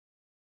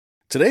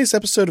Today's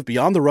episode of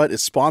Beyond the Rut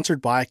is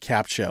sponsored by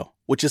CapShow,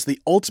 which is the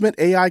ultimate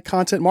AI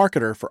content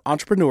marketer for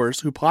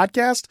entrepreneurs who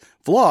podcast,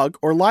 vlog,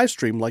 or live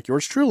stream like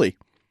yours truly.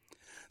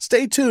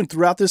 Stay tuned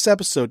throughout this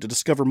episode to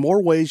discover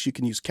more ways you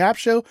can use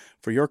CapShow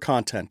for your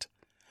content.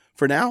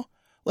 For now,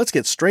 let's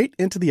get straight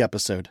into the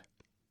episode.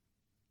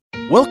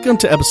 Welcome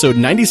to episode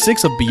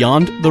 96 of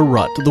Beyond the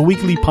Rut, the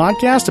weekly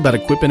podcast about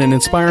equipping and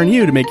inspiring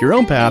you to make your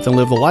own path and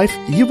live the life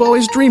you've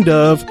always dreamed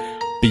of,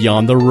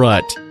 Beyond the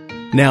Rut.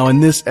 Now, in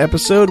this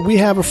episode, we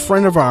have a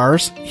friend of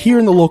ours here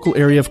in the local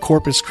area of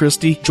Corpus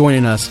Christi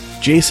joining us,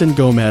 Jason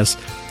Gomez.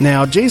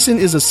 Now, Jason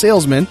is a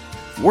salesman,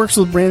 works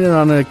with Brandon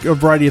on a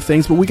variety of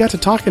things, but we got to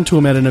talking to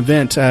him at an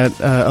event, at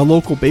a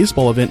local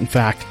baseball event, in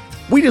fact.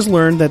 We just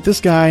learned that this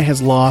guy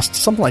has lost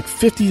something like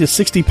 50 to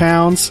 60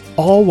 pounds,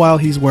 all while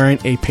he's wearing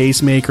a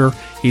pacemaker.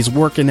 He's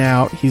working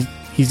out, he's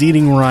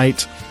eating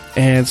right,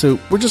 and so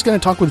we're just going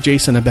to talk with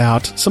Jason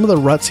about some of the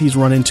ruts he's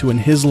run into in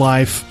his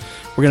life.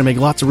 We're going to make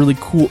lots of really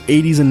cool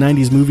 80s and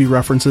 90s movie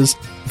references.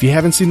 If you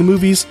haven't seen the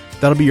movies,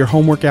 that'll be your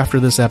homework after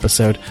this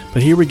episode.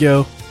 But here we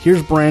go.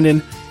 Here's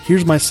Brandon,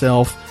 here's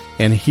myself,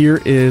 and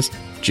here is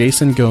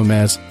Jason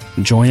Gomez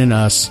joining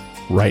us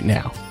right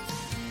now.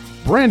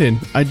 Brandon,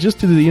 I just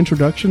did the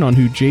introduction on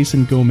who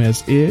Jason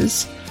Gomez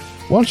is.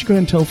 Why don't you go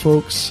ahead and tell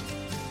folks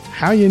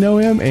how you know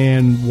him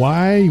and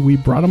why we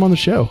brought him on the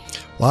show?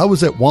 Well, I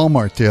was at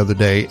Walmart the other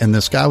day, and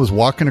this guy was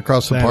walking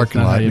across the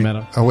parking lot. How you met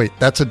him. Oh, wait,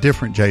 that's a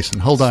different Jason.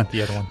 Hold on.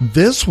 The other one.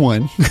 This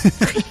one.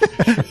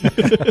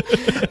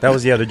 That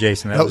was the other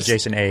Jason. That was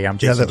Jason A. I'm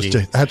Jason G.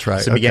 That's right.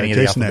 It's the beginning of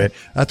the Jason alphabet.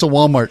 A. That's a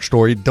Walmart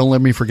story. Don't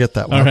let me forget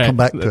that one. All I'll right. come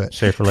back to it.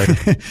 Save for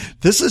later.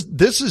 This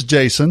is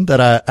Jason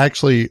that I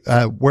actually,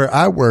 where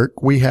I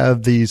work, we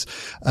have these,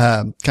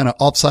 kind of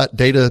offsite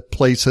data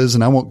places,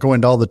 and I won't go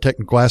into all the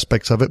technical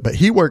aspects of it, but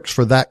he works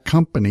for that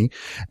company.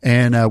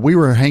 And, we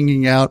were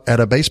hanging out at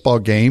a baseball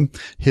game.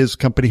 His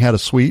company had a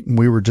suite, and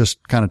we were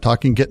just kind of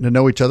talking, getting to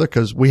know each other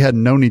because we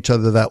hadn't known each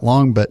other that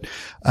long, but,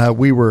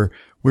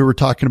 we were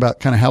talking about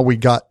kind of how we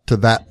got to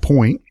that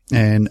point.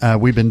 And,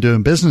 we've been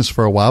doing business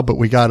for a while, but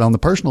we got on the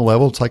personal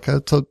level. It's like,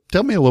 so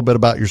tell me a little bit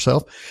about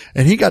yourself.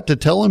 And he got to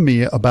telling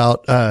me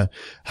about,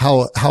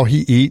 how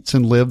he eats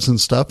and lives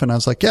and stuff. And I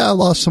was like, yeah, I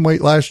lost some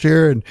weight last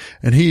year.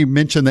 And he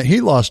mentioned that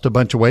he lost a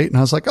bunch of weight. And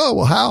I was like, oh,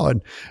 well, how?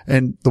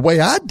 And the way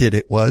I did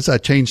it was I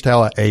changed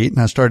how I ate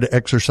and I started to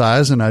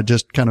exercise and I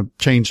just kind of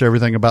changed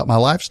everything about my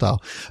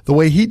lifestyle. The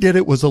way he did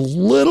it was a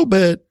little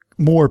bit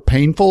more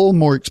painful,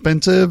 more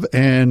expensive,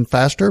 and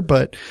faster.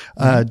 But,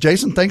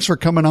 Jason, thanks for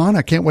coming on.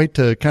 I can't wait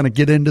to kind of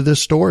get into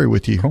this story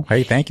with you. Cool.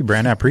 Hey, thank you,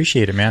 Brandon. I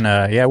appreciate it, man.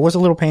 Yeah, it was a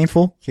little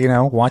painful,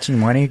 watching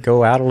money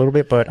go out a little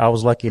bit, but I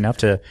was lucky enough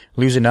to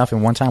lose enough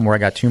in one time where I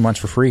got 2 months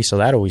for free. So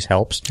that always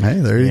helps. Hey,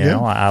 there you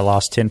go. I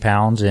lost 10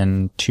 pounds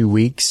in 2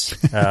 weeks.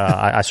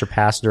 I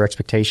surpassed their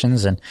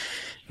expectations, and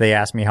they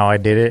asked me how I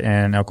did it,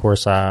 and of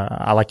course,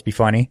 I like to be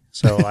funny.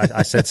 So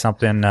I said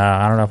something,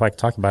 I don't know if I can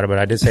talk about it, but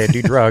I did say I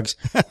do drugs,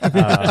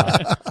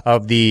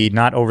 of the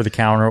not over the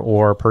counter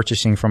or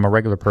purchasing from a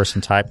regular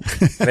person type.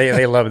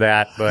 They love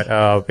that, but,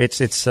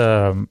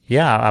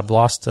 I've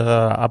lost,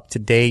 up to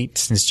date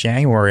since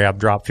January, I've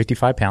dropped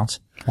 55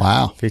 pounds.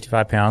 Wow.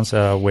 55 pounds,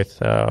 with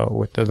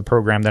the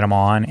program that I'm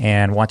on,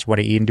 and watch what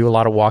I eat and do a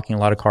lot of walking, a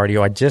lot of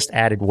cardio. I just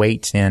added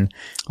weights in,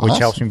 which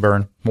helps me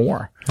burn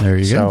more. There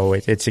you go. So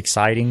it's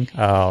exciting,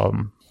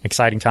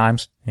 exciting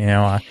times,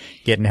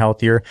 getting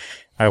healthier.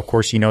 Of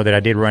course, that I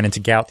did run into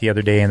gout the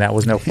other day and that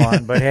was no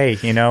fun, but hey,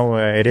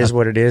 it is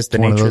what it is. The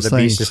nature of the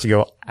beast is to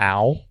go,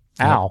 ow,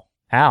 ow,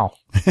 ow.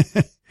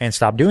 And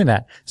stop doing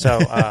that. So,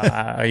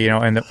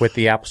 with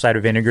the apple cider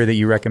vinegar that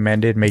you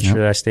recommended, make sure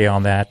that I stay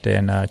on that,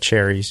 and,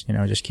 cherries,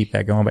 just keep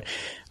that going.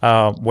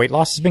 But, weight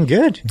loss has been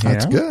good.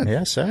 That's good.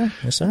 Yes, sir.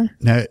 Yes, sir.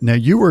 Now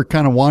you were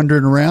kind of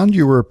wandering around.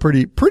 You were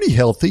pretty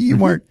healthy. You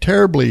weren't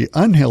terribly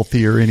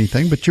unhealthy or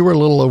anything, but you were a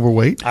little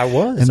overweight. I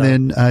was.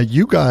 And then,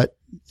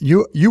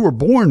 you were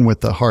born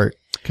with the heart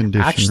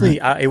condition. Actually,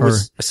 right? It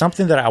was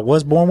something that I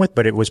was born with,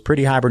 but it was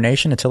pretty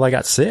hibernation until I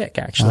got sick,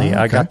 actually. Oh, okay.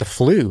 I got the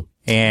flu.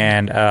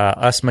 And,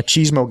 us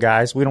machismo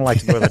guys, we don't like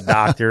to go to the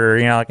doctor,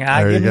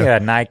 give me a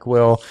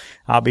NyQuil.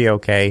 I'll be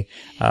okay.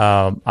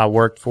 I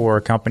worked for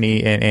a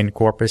company in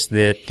Corpus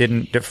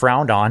that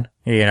frowned on,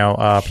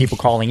 people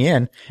calling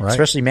in, right.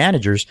 Especially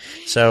managers.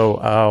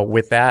 So,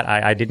 with that,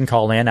 I didn't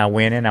call in. I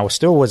went in. I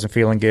still wasn't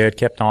feeling good,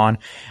 kept on.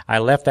 I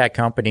left that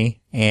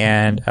company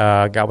and,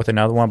 got with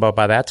another one. But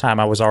by that time,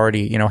 I was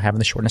already, having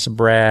the shortness of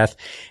breath.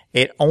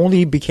 It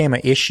only became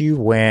an issue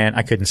when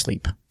I couldn't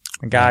sleep.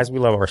 Guys, we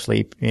love our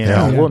sleep.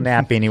 We'll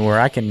nap anywhere.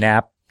 I can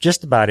nap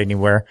just about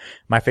anywhere.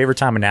 My favorite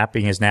time of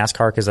napping is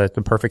NASCAR because that's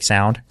the perfect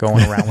sound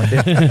going around with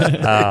it.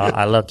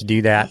 I love to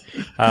do that.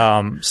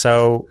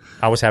 So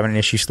I was having an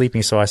issue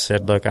sleeping. So I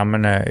said, look, I'm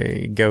going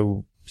to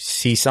go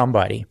see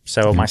somebody.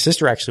 So my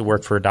sister actually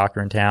worked for a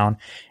doctor in town,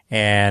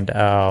 and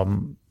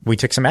we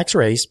took some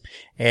x-rays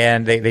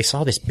and they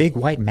saw this big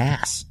white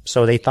mass.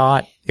 So they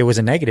thought it was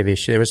a negative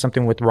issue. There was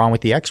something wrong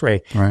with the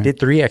x-ray. Right. Did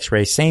 3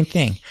 x-rays, same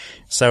thing.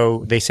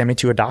 So they sent me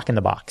to a doc in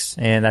the box,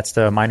 and that's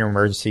the minor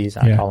emergencies.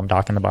 I call them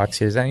doc in the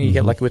boxes, and you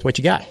get lucky with what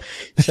you got.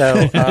 So,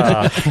 you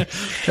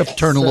have to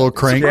turn a little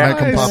crank and that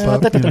can pop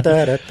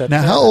up.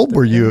 Now, how old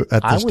were you at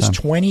this time? I was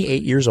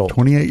 28 years old.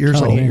 28 years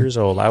old. 28 years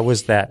old. I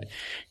was that,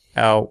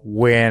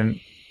 when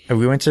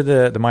we went to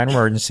the minor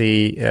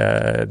emergency,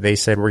 they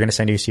said, we're going to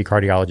send you to see a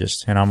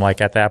cardiologist. And I'm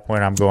like, at that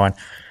point, I'm going,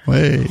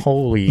 wait,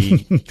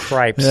 holy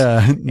cripes.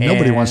 Yeah.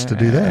 Nobody wants to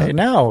do that.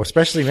 No,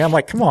 especially me. I'm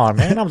like, come on,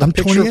 man. I'm the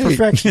picture 28. of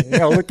perfection.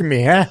 Look at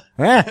me, huh?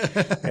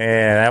 And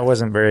that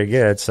wasn't very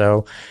good.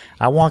 So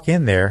I walk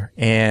in there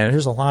and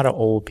there's a lot of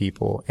old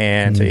people,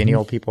 and to any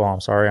old people,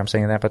 I'm sorry I'm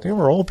saying that, but they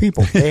were old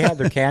people. They had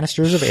their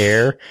canisters of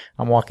air.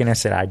 I'm walking in and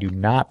said, I do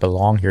not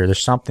belong here.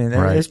 There's something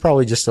there. Right. It's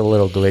probably just a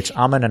little glitch.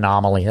 I'm an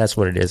anomaly. That's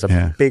what it is.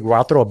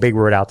 I'll throw a big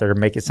word out there to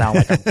make it sound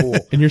like I'm cool.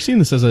 And you're seeing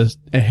this as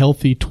a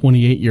healthy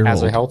 28-year-old.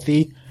 As a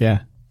healthy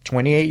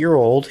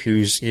 28-year-old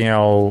who's,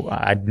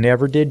 I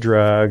never did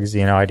drugs.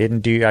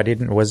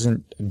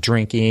 Wasn't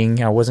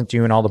drinking. I wasn't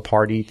doing all the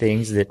party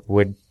things that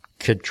would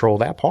control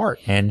that part.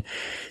 And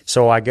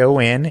so I go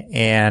in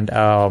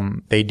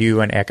and, they do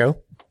an echo.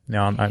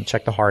 I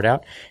check the heart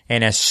out.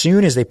 And as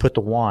soon as they put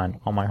the wand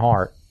on my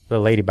heart, the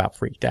lady about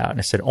freaked out and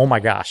I said, oh my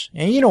gosh.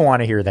 And you don't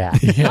want to hear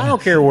that. I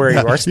don't care where you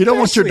are. You don't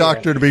want your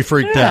doctor to be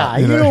freaked out.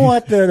 You don't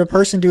want the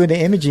person doing the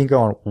imaging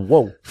going,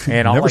 whoa.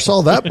 And Never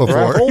saw that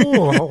before.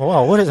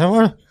 Oh, what is that?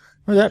 What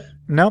is that?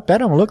 Nope, that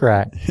don't look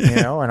right.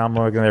 And I'm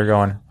looking there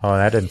going, oh,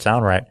 that doesn't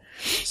sound right.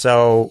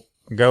 So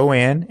go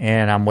in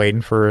and I'm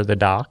waiting for the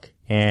doc,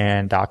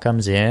 and doc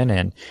comes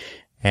in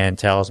and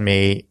tells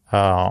me,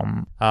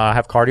 I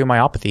have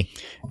cardiomyopathy.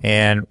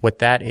 And what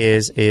that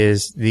is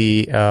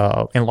the,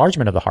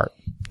 enlargement of the heart.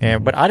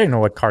 But I didn't know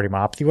what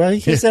cardiomyopathy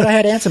was. He said I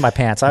had ants in my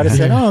pants. I just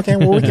said, oh, okay,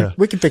 well,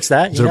 we can fix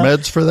that. Is there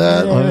meds for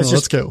that?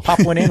 Let's go.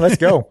 Pop one in. Let's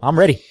go. I'm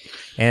ready.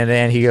 And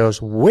then he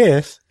goes,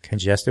 with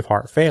congestive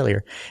heart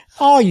failure.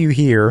 All you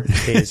hear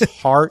is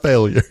heart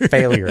failure.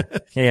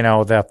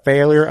 The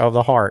failure of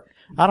the heart.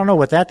 I don't know,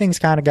 what that thing's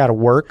kind of got to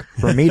work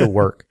for me to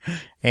work.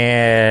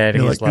 And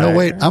he's like, no,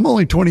 wait, I'm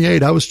only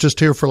 28. I was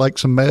just here for like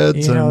some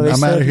meds and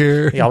I'm out of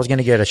here. I was going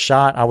to get a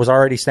shot. I was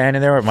already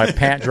standing there with my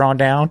pant drawn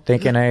down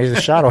thinking, hey,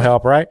 the shot will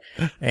help, right?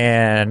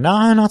 And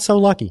no, not so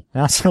lucky.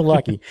 Not so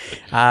lucky.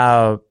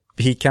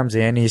 He comes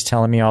in, he's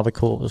telling me all the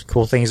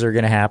cool things that are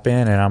going to happen.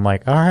 And I'm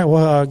like, all right,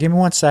 well, give me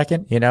 1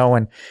 second,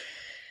 and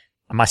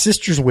my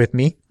sister's with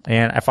me.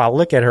 And if I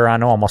look at her, I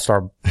know I'm going to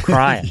start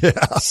crying.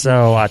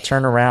 So I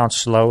turn around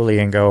slowly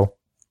and go,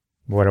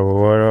 what,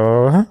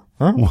 huh?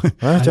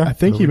 I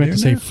think you meant to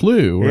say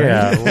flu, right?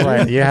 Yeah,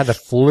 right. Yeah, the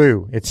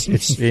flu.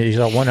 He's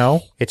like, well,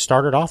 no, it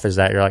started off as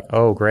that. You're like,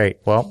 oh, great.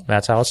 Well,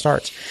 that's how it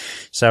starts.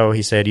 So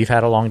he said, you've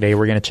had a long day.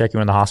 We're going to check you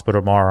in the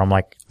hospital tomorrow. I'm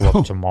like,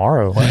 well,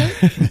 tomorrow?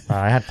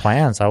 I had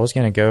plans. I was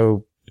going to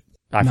go.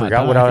 I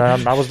forgot what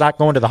I was not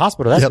going to the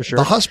hospital. That's for sure.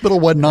 The hospital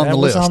wasn't on the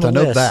list. I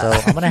know that. So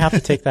I'm going to have to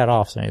take that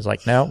off. So he's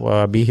like,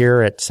 no, be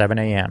here at 7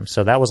 a.m.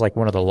 So that was like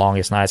one of the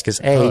longest nights because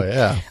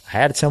I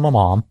had to tell my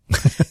mom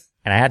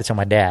and I had to tell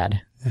my dad.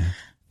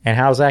 And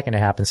how's that going to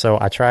happen? So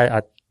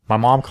my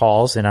mom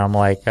calls and I'm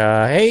like,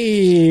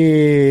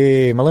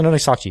 hey, Melinda,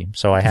 nice to talk to you.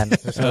 So I had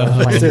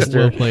my sister.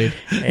 Well played.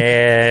 I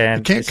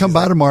And can't come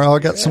by tomorrow. I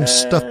got some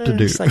stuff to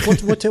do. It's like,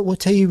 we'll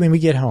tell you when we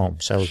get home.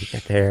 So we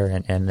get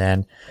there and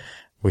then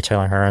we're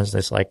telling her, and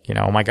it's like,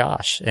 oh my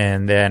gosh.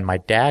 And then my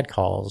dad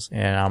calls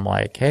and I'm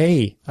like,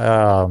 hey,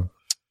 and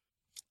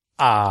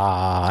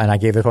I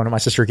gave the phone to my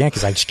sister again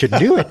because I just couldn't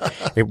do it.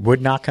 It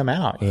would not come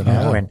out,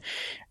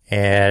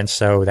 And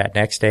so that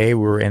next day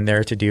we were in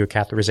there to do a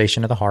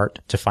catheterization of the heart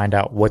to find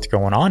out what's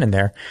going on in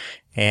there.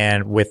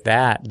 And with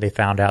that, they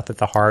found out that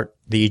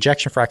the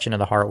ejection fraction of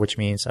the heart, which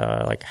means,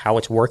 like how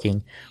it's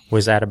working,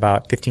 was at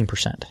about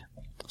 15%.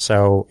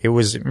 So it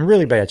was in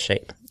really bad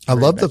shape. I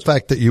love the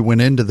fact that you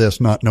went into this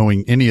not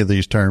knowing any of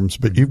these terms,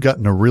 but you've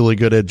gotten a really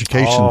good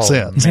education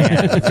since.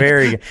 Man,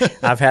 very good.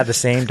 I've had the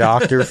same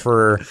doctor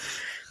for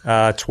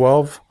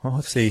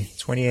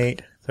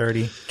 28,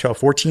 30, 12,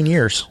 14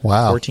 years.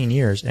 Wow. 14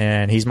 years.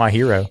 And he's my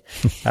hero.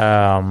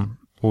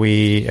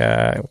 We,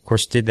 of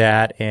course, did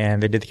that,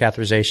 and they did the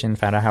catheterization,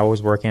 found out how it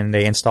was working.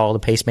 They installed a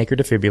pacemaker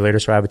defibrillator,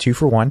 so I have a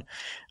 2-for-1.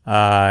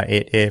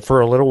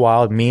 For a little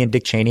while, me and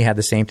Dick Cheney had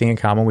the same thing in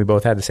common. We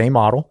both had the same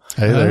model.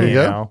 Hey, there you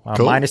go.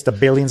 Cool. Minus the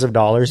billions of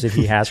dollars that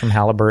he has from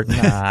Halliburton.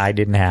 I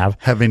didn't have.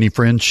 Have any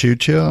friends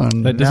shoot you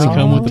on that doesn't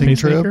come with the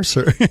pacemaker?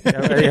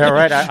 Yeah,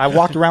 right. I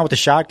walked around with a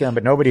shotgun,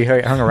 but nobody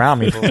hung around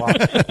me for a while.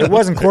 It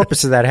wasn't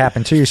Corpus that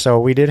happened too, so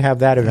we did have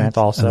that event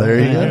also. There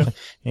you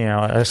go.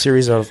 A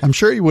series of. I'm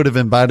sure he would have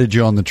invited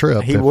you on the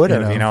trip. He would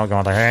have,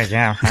 going like, hey,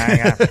 yeah.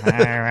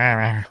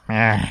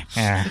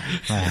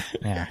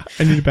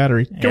 I need a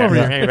battery. Come over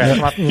here. your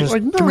back. Come on.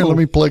 Like, no. Come here, let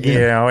me plug in.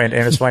 You know, and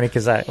it's funny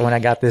because when I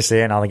got this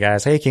in, all the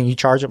guys, hey, can you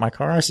charge up my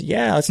car? I said,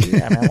 yeah, let's do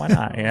that, man. Why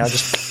not? You know,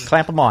 just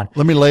clamp them on.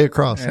 Let me lay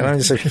across. And let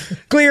me say,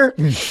 clear.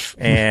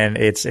 And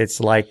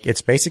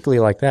it's basically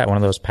like that. One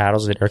of those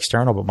paddles that are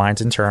external, but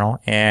mine's internal,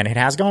 and it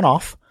has gone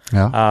off.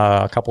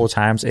 Yeah. A couple of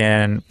times,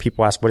 and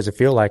people ask, what does it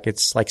feel like?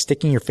 It's like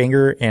sticking your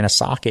finger in a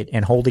socket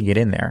and holding it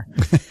in there.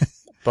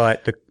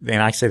 But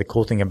and I say the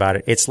cool thing about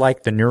it, it's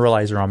like the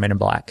neuralizer on Men in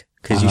Black.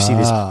 Cause you see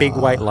this big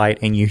white light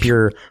and you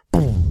hear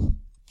boom,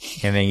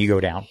 and then you go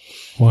down.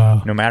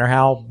 Wow. No matter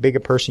how big a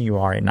person you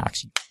are, it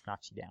knocks you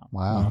down.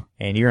 Wow.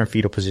 And you're in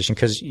fetal position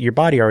because your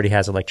body already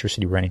has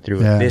electricity running through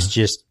it. Yeah. This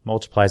just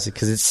multiplies it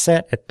because it's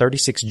set at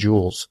 36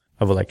 joules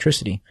of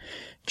electricity.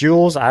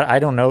 Joules, I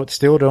don't know,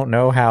 still don't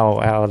know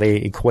how they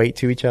equate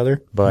to each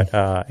other, but,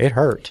 it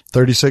hurt.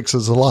 36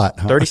 is a lot.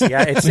 Huh? 30,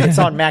 yeah, it's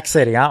on max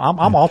setting.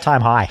 I'm all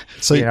time high.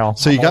 So, you know,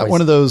 so you got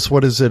one of those,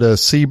 what is it, a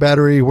C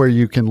battery where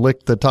you can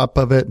lick the top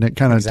of it and it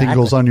kind of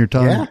tingles on your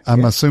tongue? Yeah,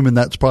 I'm assuming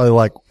that's probably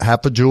like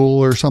half a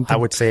joule or something. I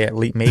would say at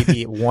least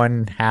maybe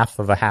one half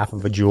of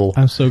a joule.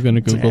 I'm so going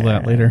to Google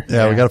that later.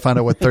 Yeah, we got to find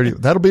out what 30,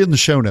 that'll be in the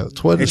show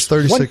notes. What is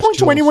 36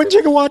 1.21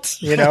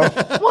 gigawatts, you know,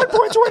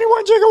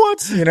 1.21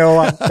 gigawatts, you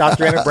know,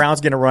 Dr. Emmett Brown's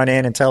going to run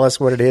in and tell us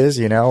what it is,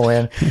 you know,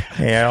 and,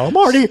 you know,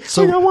 Marty,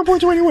 so, we got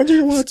 1.21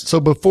 gigawatts. So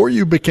before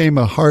you became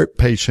a heart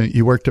patient,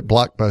 you worked at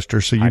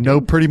Blockbuster, so you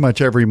know pretty much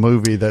every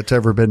movie that's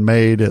ever been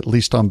made, at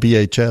least on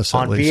VHS.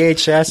 On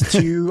VHS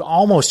to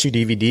almost to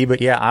DVD,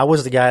 but yeah, I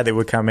was the guy that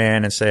would come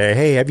in and say,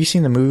 hey, have you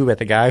seen the movie about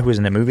the guy who was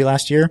in the movie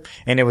last year?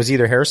 And it was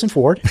either Harrison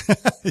Ford.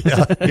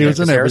 Yeah, he was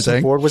in everything.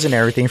 Harrison Ford was in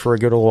everything for a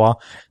good old while.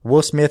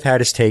 Will Smith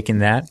had his take in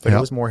that, but it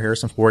was more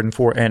Harrison Ford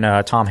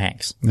and Tom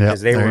Hanks.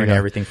 Because they were in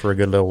everything for a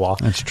good little while.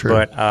 That's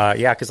true. But,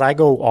 yeah, cause I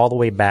go all the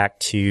way back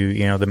to,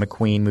 you know, the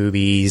McQueen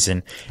movies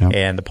and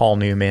the Paul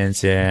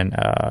Newmans and,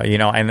 you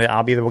know, and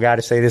I'll be the guy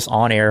to say this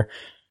on air.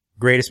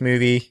 Greatest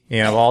movie, you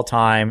know, of all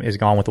time is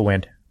Gone with the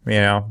Wind. You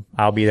know,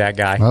 I'll be that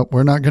guy. Well,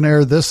 we're not going to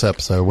air this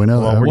episode. We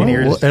know that.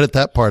 We'll edit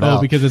that part out.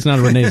 Oh, because it's not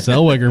a Renee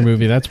Zellweger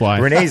movie. That's why.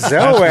 Renee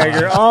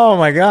Zellweger. Oh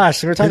my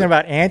gosh. We're talking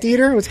about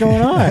Anteater? What's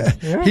going on?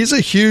 Yeah. He's a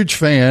huge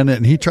fan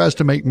and he tries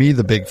to make me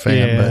the big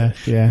fan.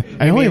 Yeah.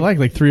 I only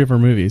like 3 of her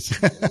movies.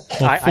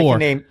 Well,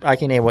 4. I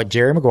can name what?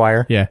 Jerry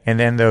Maguire. Yeah. And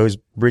then those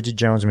Bridget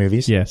Jones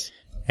movies. Yes.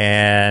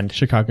 And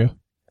Chicago.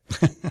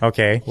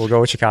 Okay, we'll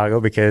go with Chicago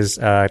because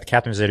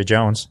Catherine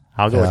Zeta-Jones.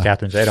 I'll go with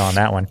Catherine Zeta on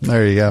that one.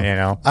 There you go. You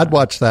know, I'd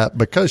watch that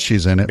because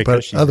she's in it,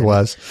 but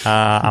otherwise,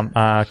 Tom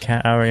Empire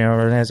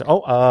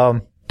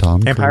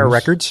Cruise.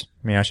 Records.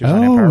 You know, she was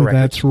on Empire Records.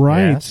 That's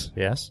right.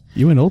 Yes.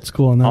 You went old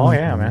school on that. Oh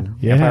yeah, man.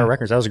 Yeah. Empire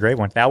Records. That was a great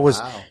one. That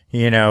was,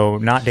 you know,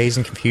 not Dazed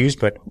and Confused,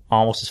 but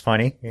almost as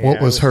funny.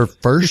 What was her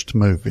first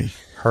movie?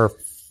 Her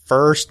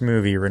first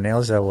movie, Renee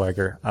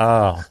Zellweger.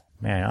 Oh.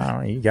 Man, I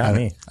don't know. You got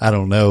me. I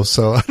don't know.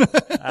 So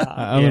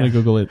I'm going to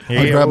Google it.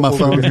 I'll grab my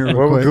phone here real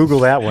quick. We'll Google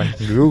that one.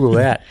 Google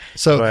that.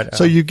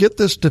 So you get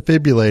this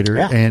defibrillator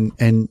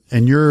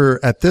and you're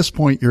at this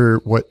point,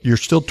 you're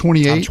still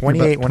 28? I'm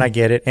 28 when I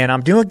get it and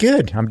I'm doing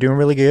good. I'm doing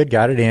really good.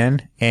 Got it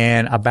in.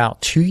 And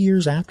about 2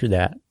 years after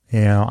that, you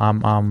know,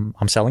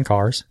 I'm selling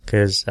cars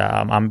because,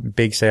 I'm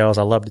big sales.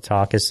 I love to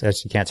talk as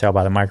you can't tell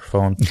by the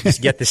microphone.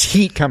 Just get this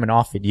heat coming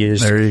off it. You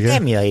just there you go.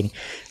 emulating.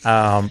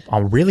 On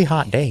a really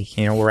hot day,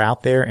 you know, we're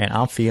out there and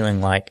I'm feeling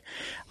like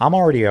I'm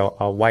already a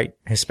white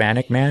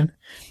Hispanic man,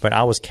 but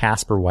I was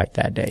Casper white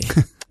that day.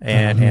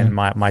 And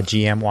my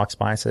GM walks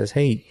by and says,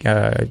 hey,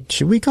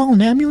 should we call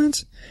an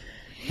ambulance?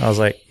 I was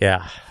like,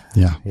 yeah,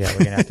 we're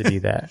going to have to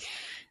do that.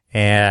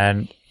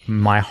 And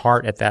my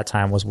heart at that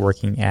time was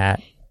working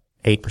at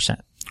 8%.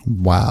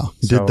 Wow.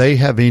 So, did they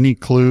have any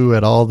clue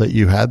at all that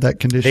you had that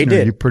condition? They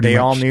did. Or you pretty they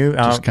much all knew.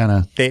 Just kind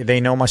of. They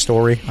know my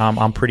story.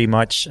 I'm pretty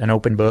much an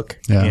open book.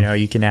 Yeah. You know,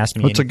 you can ask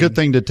me. It's a good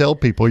thing to tell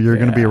people you're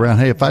going to be around.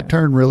 Hey, if I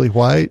turn really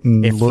white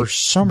and if look for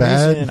some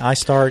bad, reason I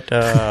start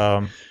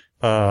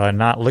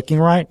not looking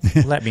right,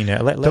 let me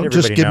know. Let don't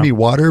everybody just give know. me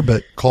water,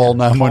 but call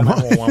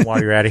 911 while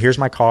you're at it. Here's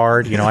my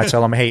card. You know, I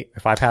tell them, hey,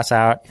 if I pass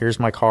out, here's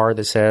my card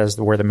that says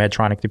where the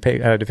Medtronic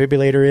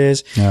defibrillator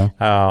is.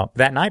 Yeah.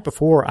 That night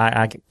before,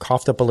 I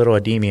coughed up a little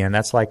edema, and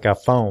that's like a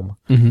foam.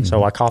 Mm-hmm.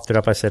 So I coughed it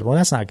up. I said, well,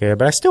 that's not good,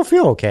 but I still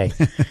feel okay.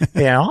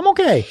 Yeah, I'm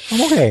okay.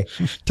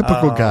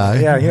 Typical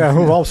guy. Yeah.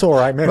 Oh, it's all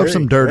right, man. Rub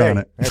some dirt on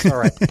it. It's all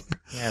right.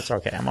 Yeah, it's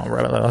okay. I'm gonna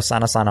rub a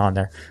sign on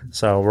there.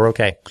 So we're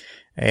okay.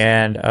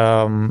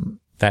 And,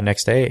 that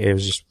next day, it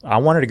was just, I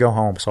wanted to go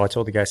home. So I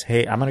told the guys,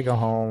 hey, I'm going to go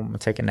home and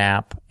take a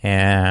nap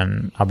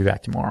and I'll be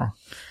back tomorrow.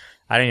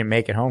 I didn't even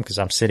make it home because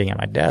I'm sitting at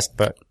my desk,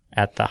 but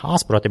at the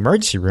hospital, at the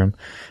emergency room,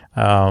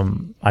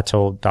 I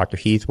told Dr.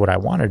 Heath what I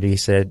wanted. He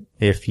said,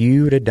 if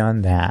you'd have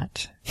done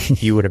that,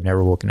 you would have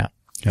never woken up.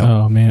 Yep.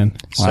 Oh man.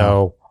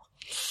 So,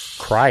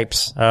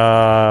 cripes.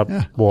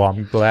 Well,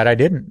 I'm glad I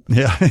didn't.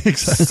 Yeah,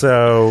 exactly.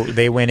 So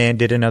they went in,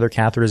 did another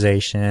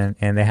catheterization,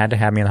 and they had to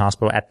have me in the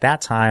hospital. At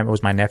that time, it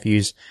was my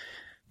nephew's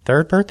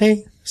third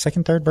birthday,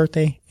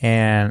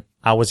 and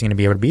I wasn't going to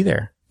be able to be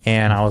there.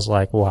 And I was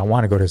like, well, I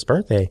want to go to his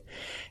birthday.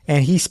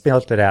 And he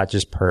spelled it out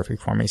just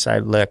perfect for me. He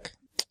said, look,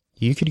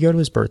 you could go to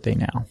his birthday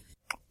now,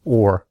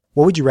 Or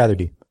what would you rather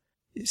do?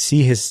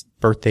 See his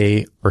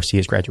birthday or see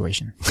his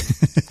graduation?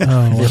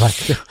 Oh, You're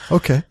like,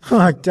 Okay.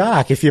 oh,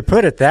 Doc, if you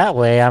put it that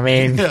way, I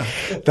mean,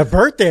 the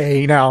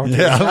birthday,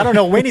 I don't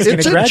know when he's going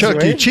It's to in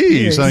graduate. Chuck E.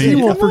 Cheese. I he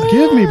mean, won't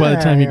forgive me by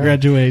the time he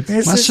graduates.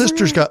 my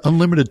sister's got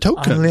unlimited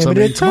tokens.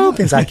 Unlimited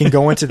tokens. I can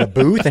go into the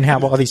booth and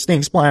have all these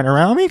things flying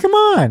around me. Come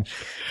on.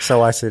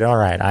 So I said, all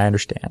right, I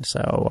understand.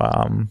 So,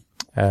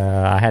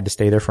 I had to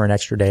stay there for an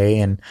extra day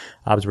and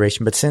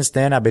observation. But since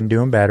then, I've been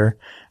doing better.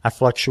 I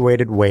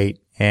fluctuated weight.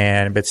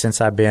 But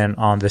since I've been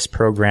on this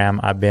program,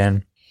 I've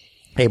been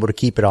able to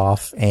keep it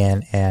off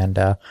and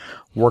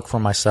work for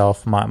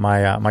myself.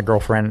 My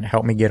girlfriend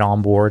helped me get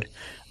on board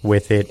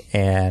with it,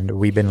 and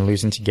we've been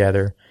losing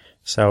together.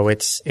 So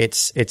it's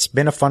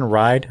been a fun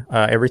ride.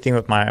 Everything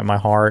with my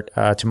heart.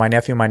 To my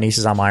nephew and my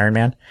nieces, I'm Iron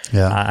Man.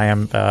 Yeah. I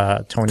am,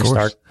 Tony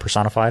Stark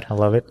personified. I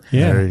love it.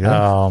 Yeah. There you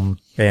go.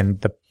 And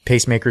the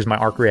Pacemaker is my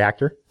arc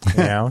reactor,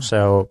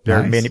 so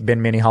there have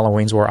been many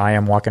Halloweens where I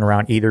am walking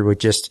around either with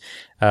just,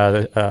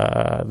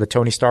 the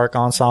Tony Stark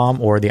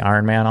ensemble or the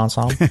Iron Man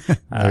ensemble.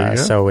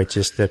 So it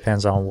just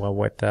depends on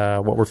what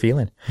we're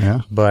feeling.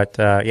 Yeah. But,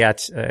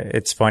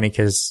 it's funny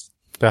because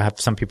they'll have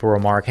some people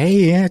remark,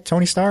 hey, yeah,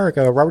 Tony Stark,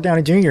 Robert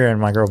Downey Jr.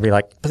 And my girl will be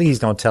like, please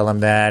don't tell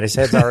him that. His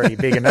head's already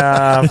big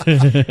enough.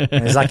 And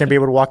he's not going to be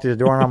able to walk through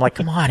the door. And I'm like,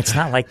 come on, it's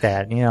not like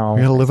that, We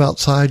gotta live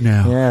outside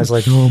now. Yeah, it's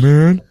like, oh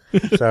man.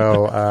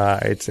 So,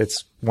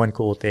 it's one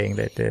cool thing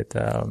that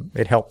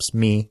it helps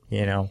me,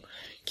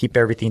 keep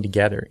everything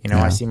together.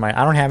 I see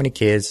I don't have any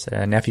kids,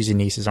 nephews and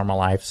nieces are my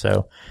life.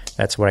 So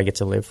that's what I get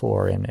to live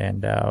for.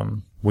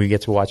 And we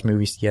get to watch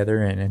movies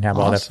together and have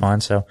all that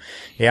fun. So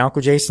yeah,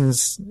 Uncle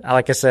Jason's,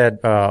 like I said,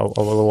 a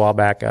little while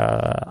back,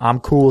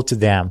 I'm cool to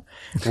them,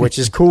 which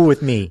is cool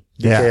with me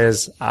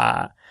because,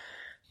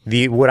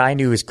 what I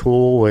knew is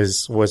cool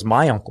was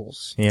my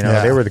uncles.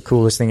 They were the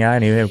coolest thing I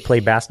knew. They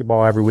played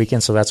basketball every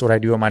weekend. So that's what I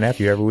do with my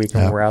nephew every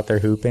weekend. We're out there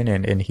hooping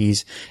and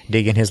he's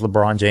digging his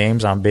LeBron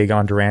James. I'm big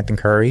on Durant and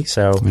Curry.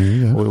 So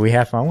we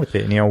have fun with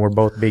it. We're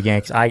both big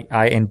Yankees.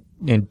 I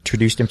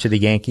introduced him to the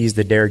Yankees,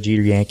 the Derek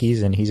Jeter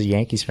Yankees, and he's a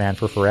Yankees fan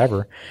for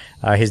forever.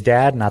 His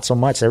dad, not so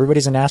much.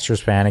 Everybody's an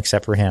Astros fan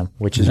except for him,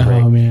 which is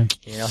great. Oh man.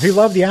 He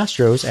loved the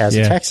Astros as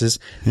a Texas,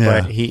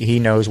 but he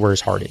knows where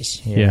his heart is.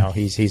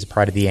 He's a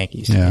pride of the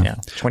Yankees.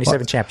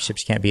 27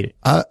 championships, you can't beat it.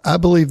 I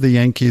believe the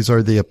Yankees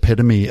are the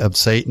epitome of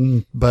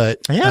Satan, but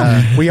we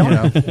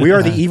are. We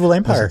are the evil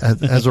empire.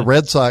 As a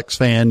Red Sox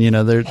fan,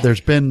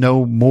 there's been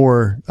no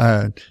more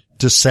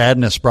just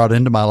sadness brought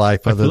into my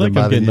life other than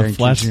by I'm getting the a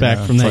Yankees,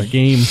 flashback from that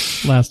game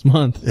last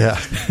month. Yeah.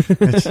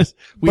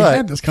 We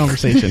had this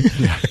conversation.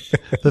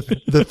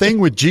 The thing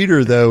with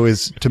Jeter though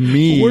is, to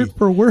me, word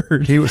for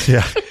word, he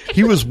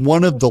was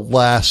one of the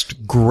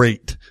last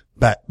great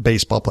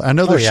baseball players. I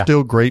know there's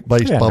still great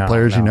baseball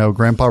players,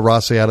 Grandpa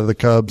Rossi out of the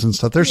Cubs and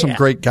stuff. There's some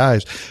great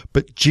guys,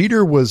 but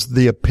Jeter was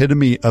the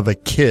epitome of a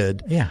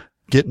kid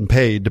getting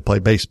paid to play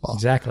baseball.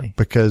 Exactly.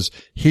 Because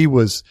he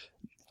was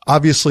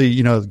obviously,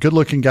 a good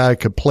looking guy,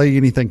 could play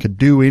anything, could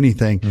do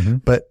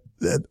anything, but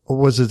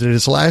was it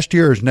his last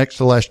year or his next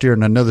to last year?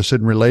 And I know this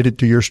isn't related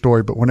to your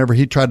story, but whenever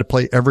he tried to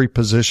play every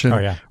position,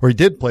 or he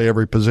did play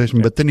every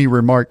position, but then he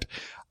remarked,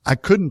 I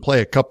couldn't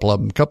play a couple of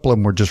them. A couple of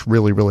them were just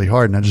really, really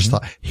hard. And I just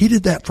thought he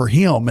did that for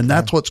him. And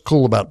that's what's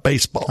cool about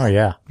baseball. Oh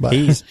yeah. But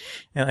he's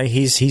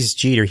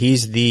Jeter.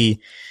 He's the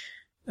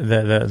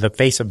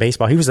face of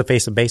baseball. He was the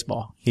face of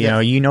baseball.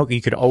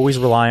 You could always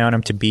rely on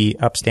him to be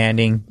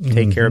upstanding,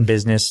 take care of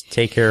business,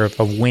 take care of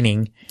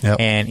winning. Yep.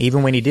 And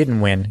even when he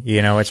didn't win,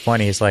 it's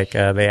funny. It's like,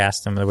 they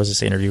asked him, there was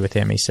this interview with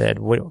him. He said,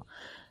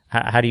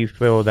 how do you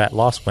feel that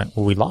loss went?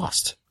 Well, we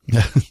lost.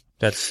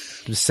 That's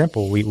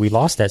simple. We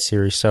lost that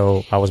series.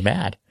 So I was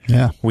mad.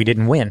 Yeah. We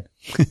didn't win.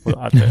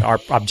 Our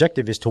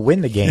objective is to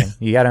win the game.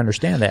 You got to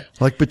understand that.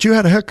 But you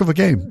had a heck of a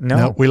game.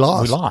 No, we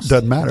lost.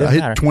 Doesn't matter. I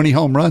hit 20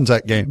 home runs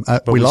that game.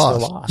 But we lost.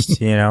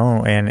 Still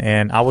lost,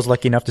 and I was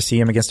lucky enough to see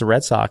him against the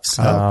Red Sox,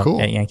 cool.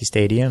 at Yankee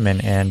Stadium.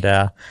 And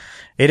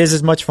it is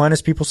as much fun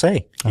as people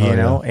say,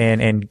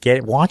 and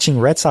watching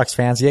Red Sox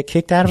fans get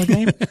kicked out of a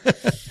game.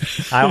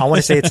 I want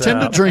to say it's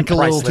tend to drink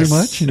priceless.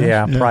 A little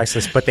too much.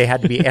 Priceless. But they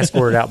had to be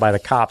escorted out by the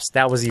cops.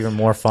 That was even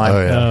more fun.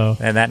 Oh, yeah.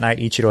 And that night,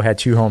 Ichiro had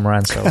 2 home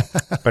runs. So,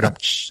 but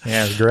it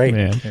was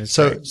great.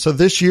 So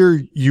this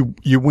year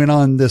you went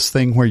on this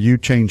thing where you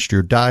changed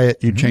your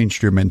diet, you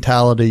changed your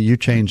mentality, you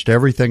changed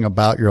everything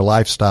about your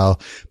lifestyle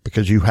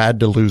because you had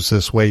to lose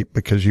this weight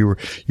because you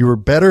were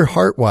better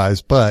heart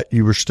wise, but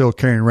you were still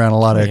carrying around a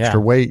lot of extra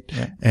weight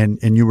and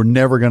you were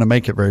never going to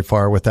make it very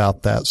far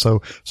without that.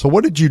 So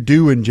what did you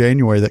do in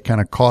January that kind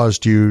of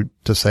caused you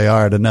to say,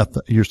 all right, enough,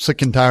 you're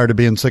sick and tired of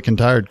being sick and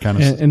tired kind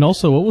of stuff? And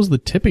also, what was the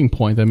tipping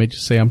point that made you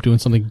say I'm doing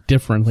something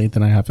differently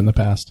than I have in the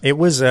past? It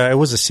was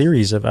a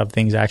series of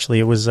things actually.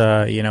 It was,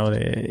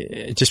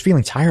 just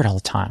feeling tired all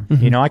the time.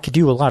 I could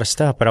do a lot of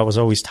stuff, but I was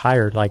always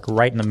tired, like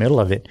right in the middle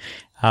of it.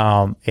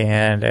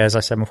 And as I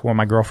said before,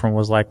 my girlfriend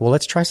was like, well,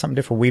 let's try something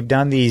different. We've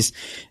done these,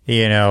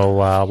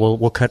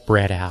 we'll cut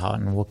bread out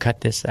and we'll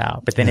cut this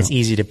out. But then it's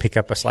easy to pick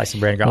up a slice of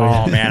bread and go,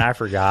 oh man, I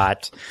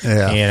forgot,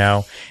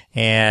 and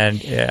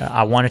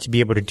I wanted to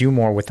be able to do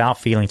more without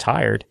feeling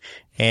tired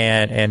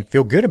and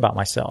feel good about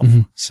myself.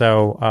 Mm-hmm.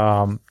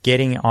 So,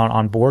 getting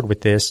on board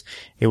with this,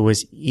 it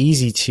was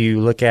easy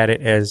to look at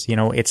it as,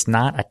 it's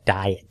not a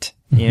diet.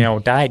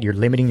 Diet, you're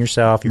limiting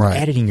yourself, you're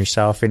editing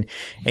yourself, and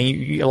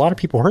a lot of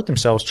people hurt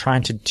themselves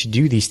trying to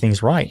do these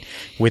things right.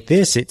 With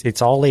this, it's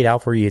all laid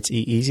out for you. It's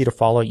easy to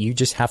follow. You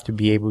just have to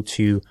be able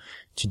to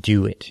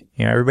do it.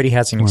 Everybody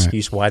has an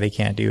excuse why they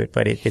can't do it,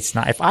 but it's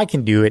not, if I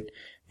can do it,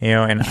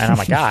 and I'm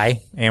a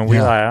guy, and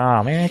we're like,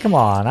 oh man, come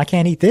on, I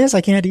can't eat this,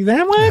 I can't do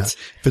that. What? Yeah.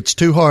 If it's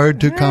too hard,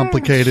 too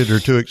complicated, or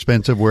too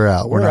expensive, we're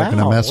out. We're not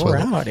going to mess with it.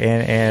 We're out.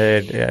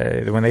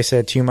 And when they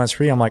said 2 months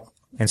free, I'm like,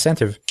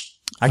 incentive.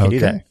 I can do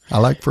that. I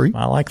like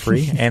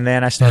free. And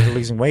then I started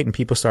losing weight and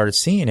people started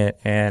seeing it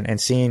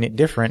and seeing it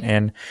different.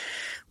 And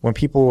when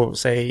people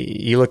say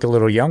you look a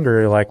little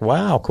younger, like,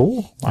 wow,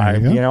 cool.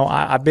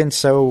 I've been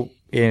so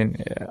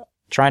in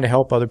trying to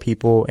help other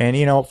people. And,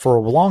 for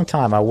a long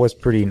time, I was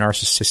pretty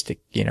narcissistic,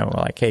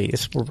 like, hey,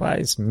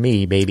 it's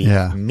me, baby,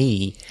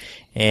 me.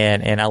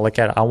 And I look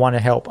at it, I want to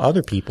help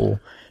other people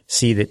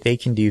see that they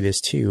can do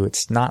this too.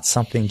 It's not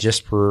something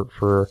just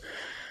for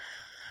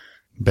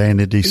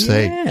vanity's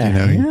sake,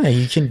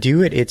 you can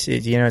do it.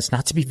 It's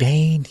not to be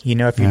vain.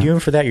 If you're doing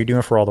for that, you're doing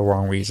it for all the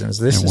wrong reasons.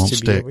 This is to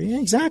stick.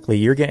 Exactly.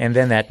 You're getting, and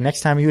then that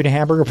next time you eat a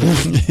hamburger,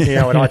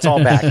 it's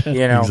all back,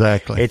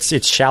 Exactly.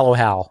 It's shallow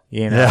Hal,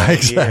 Yeah,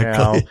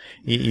 exactly.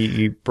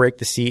 You break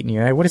the seat and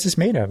hey, what is this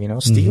made of?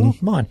 Steel?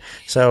 Mm-hmm. Come on.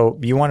 So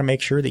you want to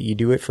make sure that you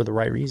do it for the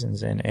right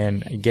reasons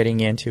and getting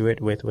into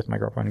it with my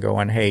girlfriend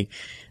going, hey,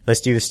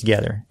 let's do this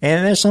together.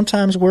 And there's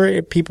sometimes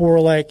where people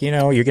were like, you're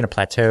going to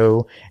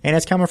plateau, and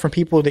it's coming from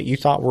people that you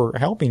thought were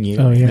helping you.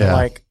 Oh, yeah.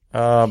 Like,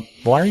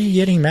 why are you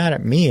getting mad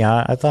at me?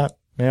 I thought,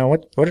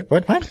 what?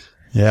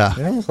 Yeah.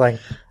 It's like,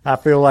 I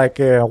feel like,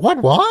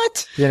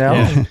 what?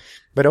 Yeah.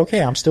 But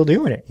okay, I'm still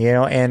doing it,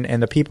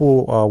 and the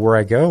people, where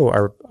I go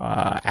are,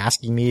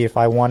 asking me if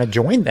I want to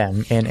join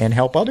them and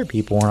help other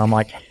people. And I'm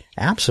like,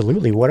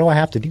 absolutely. What do I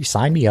have to do?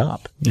 Sign me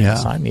up. Yeah.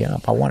 Sign me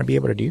up. I want to be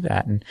able to do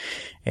that.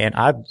 And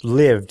I've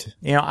lived,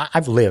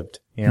 I've lived,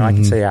 I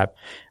can say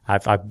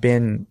I've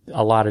been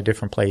a lot of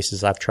different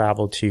places. I've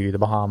traveled to the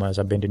Bahamas.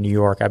 I've been to New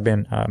York. I've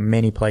been,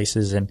 many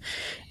places and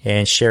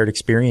shared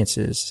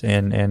experiences.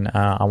 And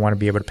I want to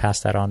be able to pass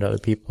that on to other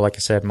people. Like I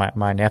said,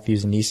 my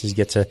nephews and nieces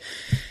get to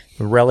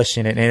relish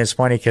in it. And it's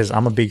funny because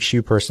I'm a big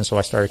shoe person, so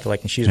I started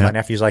collecting shoes. Yeah. My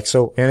nephew's like,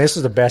 and this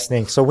is the best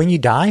thing. So when you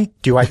die,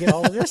 do I get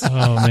all of this?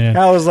 Oh man.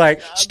 I was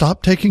like,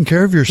 stop taking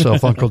care of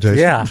yourself, Uncle Jason.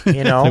 Yeah.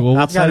 Well,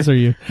 what size are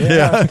you?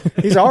 Yeah.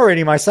 He's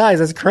already my size.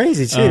 That's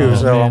crazy too.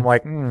 So man. I'm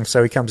like,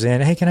 so he comes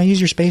in, hey, can I use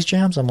your Space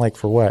Jams? I'm like,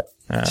 for what?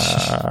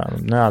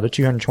 No, they're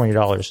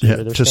 $220.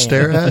 Yeah. To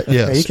stare at?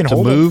 Yes. Yeah, you can to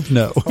hold move? them.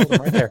 No. Hold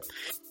them right there.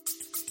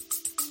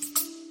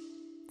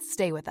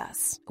 Stay with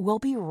us. We'll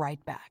be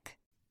right back.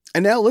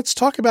 And now let's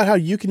talk about how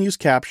you can use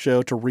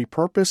Capshow to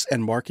repurpose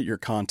and market your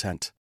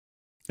content.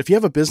 If you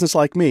have a business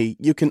like me,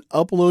 you can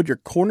upload your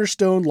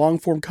cornerstone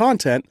long-form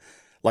content,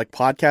 like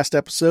podcast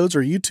episodes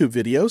or YouTube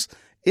videos,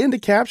 into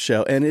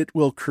Capshow, and it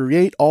will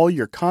create all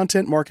your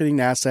content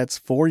marketing assets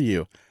for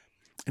you.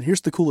 And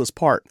here's the coolest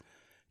part.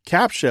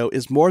 Capshow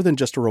is more than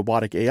just a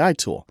robotic AI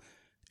tool.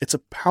 It's a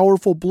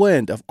powerful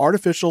blend of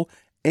artificial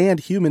and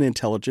human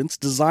intelligence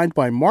designed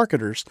by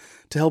marketers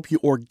to help you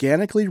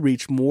organically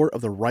reach more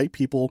of the right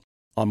people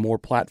on more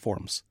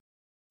platforms.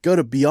 Go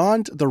to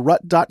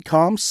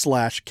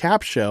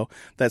beyondtherut.com/capshow,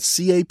 that's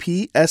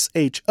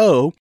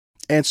CAPSHO,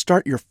 and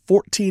start your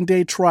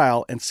 14-day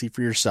trial and see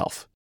for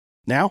yourself.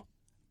 Now,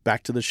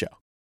 back to the show.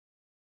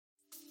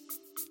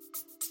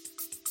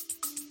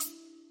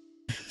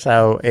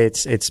 So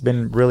it's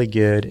been really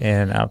good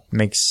and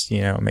makes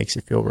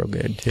it feel real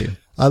good too.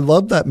 I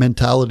love that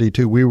mentality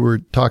too. We were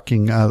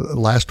talking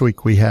last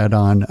week. We had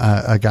on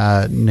a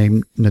guy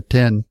named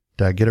Nitin.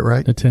 Did I get it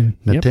right? Nitin.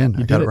 Yep,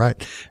 I got it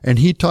right. And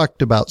he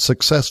talked about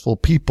successful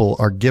people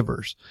are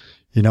givers,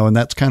 and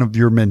that's kind of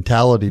your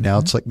mentality now.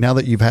 Mm-hmm. It's like now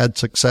that you've had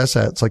success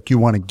it's like you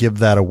want to give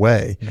that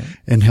away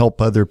and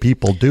help other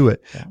people do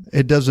it. Yeah.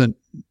 It doesn't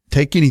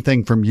take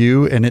anything from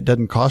you and it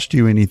doesn't cost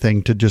you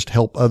anything to just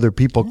help other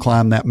people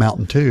climb that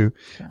mountain too.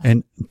 Yeah.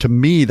 And to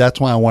me, that's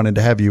why I wanted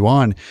to have you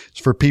on. It's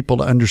for people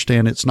to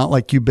understand it's not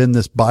like you've been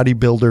this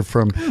bodybuilder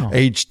from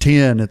age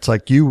 10. It's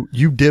like you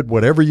did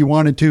whatever you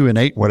wanted to and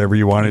ate whatever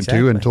you wanted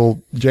to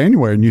until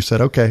January. And you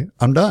said, okay,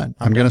 I'm done.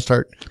 I'm going to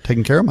start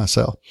taking care of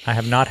myself. I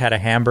have not had a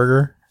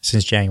hamburger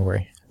since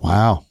January.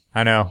 Wow.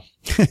 I know.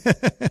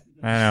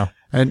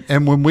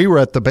 And when we were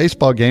at the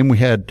baseball game, we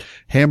had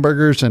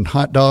hamburgers and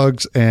hot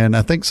dogs and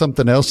I think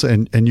something else.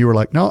 And you were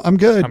like, no, I'm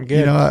good. I'm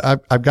good. I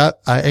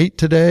ate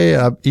today.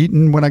 I've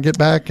eaten when I get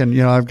back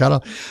and, I've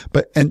got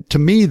and to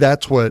me,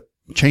 that's what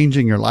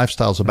changing your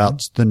lifestyle is about.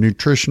 It's the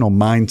nutritional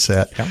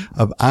mindset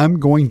of I'm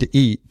going to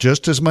eat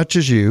just as much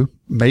as you,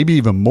 maybe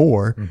even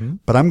more,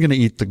 but I'm going to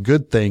eat the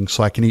good things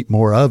so I can eat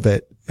more of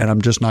it and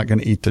I'm just not going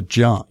to eat the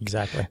junk.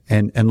 Exactly.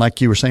 And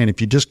like you were saying,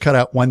 if you just cut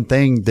out one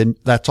thing, then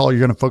that's all you're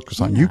going to focus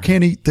on. You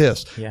can't eat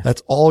this. Yeah.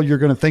 That's all you're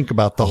going to think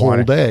about the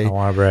whole day. I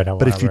want bread.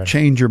 But if you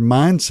change your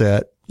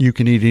mindset, you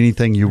can eat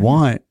anything you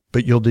want,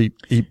 but you'll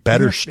eat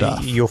better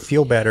stuff. You'll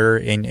feel better.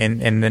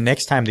 And the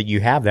next time that you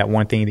have that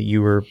one thing that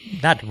you were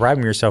not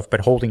depriving yourself, but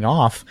holding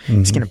off,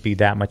 it's going to be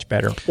that much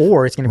better.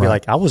 Or it's going to be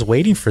like, I was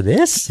waiting for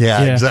this.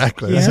 Yeah,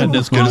 exactly. Yeah. That's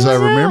as good as I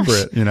remember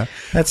it, you know.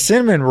 That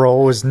cinnamon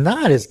roll was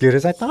not as good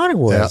as I thought it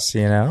was,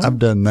 you know. I've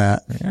done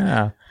that.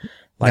 Yeah.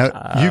 Like,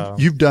 now,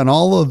 you've done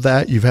all of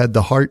that. You've had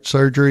the heart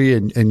surgery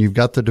and you've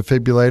got the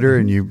defibrillator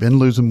and you've been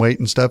losing weight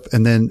and stuff.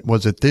 And then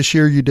was it this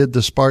year you did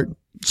the Spartan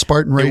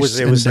race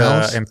in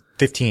Dallas? In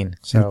 15.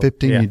 So, in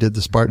 15, you did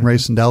the Spartan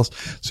race in Dallas.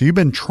 So you've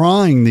been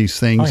trying these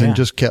things and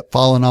just kept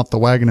falling off the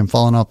wagon and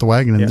falling off the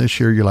wagon. And this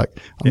year you're like,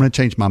 I'm going to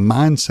change my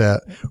mindset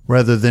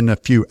rather than a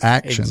few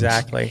actions.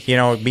 Exactly. You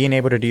know, being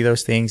able to do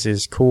those things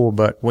is cool,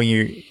 but when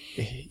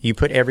you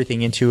put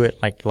everything into it,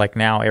 like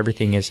now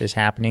everything is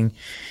happening,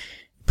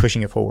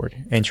 pushing it forward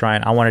and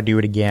trying, I want to do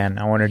it again.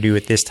 I want to do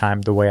it this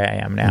time the way I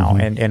am now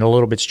and a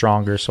little bit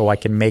stronger so I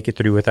can make it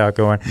through without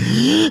going,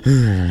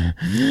 yeah,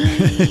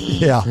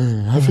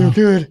 I feel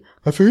good.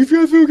 I feel good.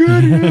 Yeah, I feel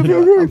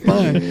good. I'm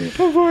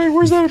fine.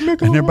 Where's that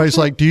Michelob? And everybody's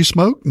like, do you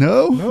smoke?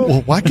 No.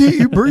 Well, why can't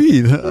you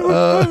breathe?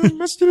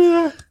 Let's do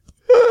that.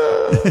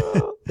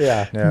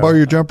 Yeah. No. Borrow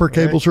your jumper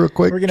cables real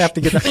quick. We're going to have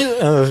to get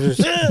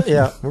that.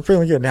 Yeah. We're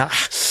feeling good now.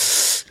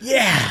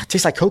 Yeah.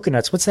 Tastes like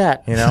coconuts. What's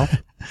that? You know?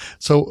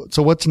 So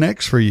what's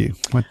next for you?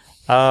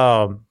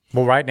 Well,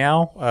 right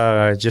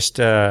now, just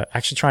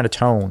actually trying to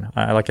tone.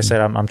 Like I said,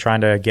 I'm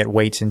trying to get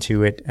weights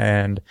into it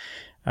and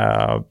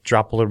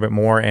drop a little bit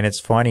more. And it's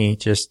funny,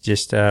 just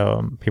people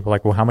are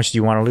like, well, how much do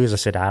you want to lose? I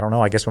said, I don't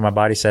know. I guess when my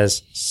body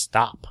says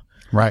stop,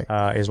 right,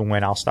 is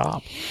when I'll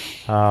stop.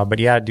 But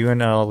yeah,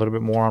 doing a little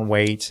bit more on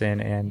weights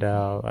and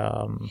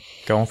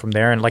going from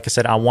there. And like I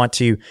said, I want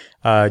to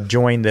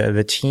join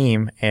the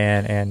team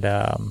and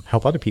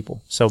help other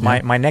people. So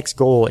my next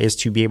goal is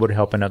to be able to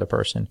help another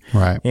person.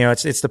 Right. You know,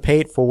 it's the pay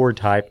it forward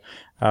type.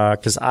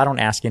 Cause I don't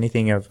ask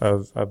anything of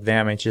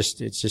them. It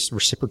just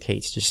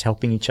reciprocates, just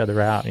helping each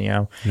other out, you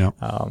know. Yep.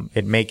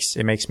 It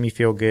makes me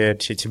feel good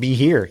to be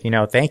here. You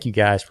know, thank you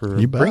guys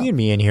for bringing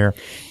me in here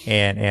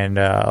and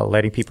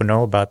letting people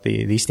know about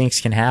these things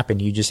can happen.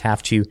 You just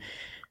have to,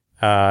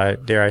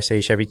 dare I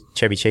say,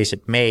 Chevy Chase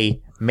it,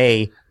 make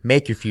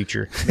your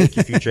future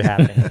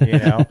happen, you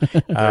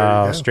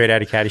know. Straight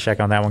out of Caddyshack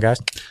on that one, guys.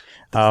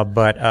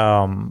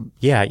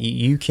 Yeah,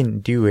 you can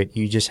do it.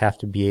 You just have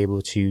to be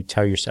able to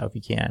tell yourself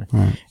you can.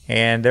 Right.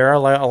 And there are a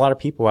lot of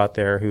people out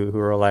there who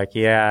are like,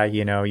 yeah,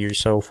 you know, you're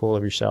so full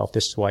of yourself.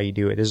 This is why you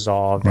do it. This is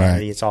all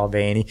vanity. Right. It's all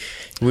vanity.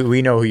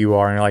 We know who you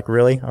are. And you're like,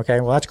 really? Okay.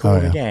 Well, that's cool.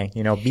 Gang,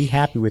 you know, be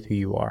happy with who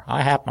you are.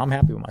 I'm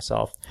happy with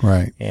myself.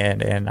 Right.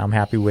 And I'm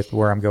happy with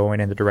where I'm going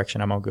and the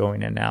direction I'm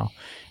going in now.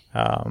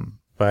 Yeah,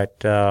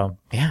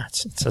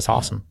 it's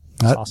awesome.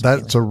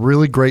 That's a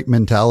really great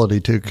mentality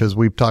too, because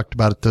we've talked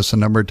about this a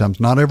number of times.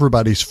 Not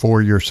everybody's for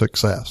your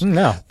success.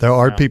 No. There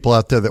are people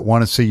out there that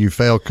want to see you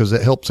fail because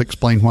it helps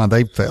explain why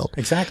they've failed.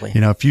 Exactly. You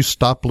know, if you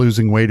stop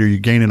losing weight or you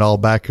gain it all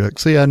back, you're like,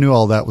 see, I knew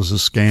all that was a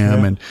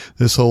scam and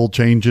this whole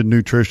change in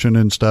nutrition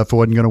and stuff, it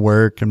wasn't going to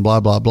work and blah,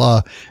 blah,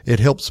 blah. It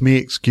helps me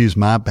excuse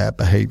my bad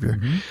behavior.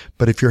 Mm-hmm.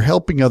 But if you're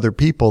helping other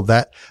people,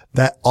 that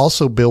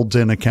also builds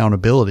in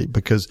accountability,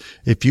 because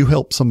if you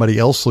help somebody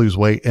else lose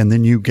weight and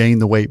then you gain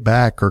the weight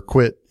back or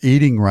quit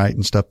eating right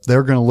and stuff,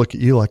 they're going to look at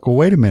you like, well,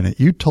 wait a minute.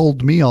 You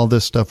told me all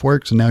this stuff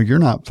works and now you're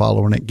not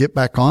following it. Get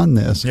back on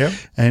this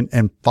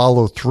and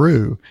follow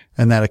through.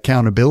 And that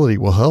accountability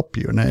will help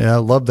you. And I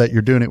love that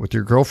you're doing it with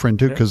your girlfriend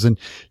too, because then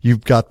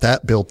you've got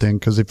that built in.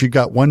 Because if you've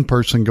got one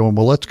person going,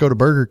 well, let's go to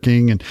Burger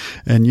King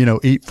and you know,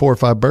 eat 4 or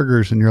 5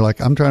 burgers, and you're like,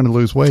 I'm trying to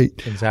lose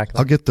weight. Exactly.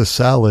 I'll get the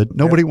salad.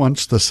 Nobody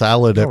wants the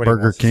salad at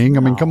Burger King.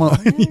 I mean, come on.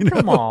 You know?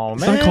 Come on,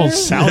 man. It's not called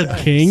Salad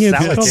King. It's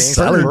called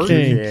Salad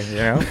King. You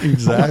know?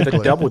 Exactly.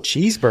 The double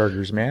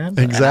cheeseburgers, man.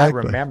 Exactly. And I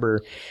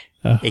remember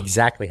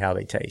exactly how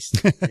they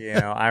taste. You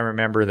know, I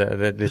remember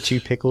the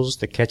 2 pickles,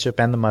 the ketchup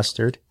and the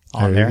mustard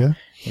on there.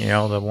 You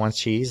know, the 1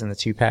 cheese and the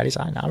 2 patties.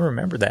 I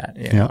remember that.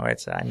 You know,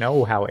 I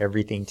know how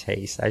everything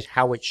tastes,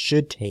 how it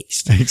should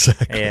taste.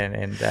 Exactly.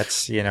 And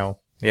that's, you know,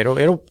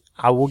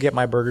 I will get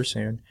my burger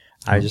soon.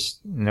 I just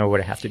know what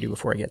I have to do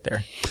before I get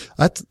there.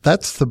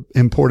 That's the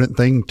important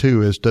thing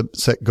too, is to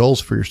set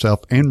goals for yourself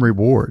and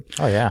reward.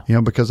 Oh yeah. You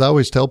know, because I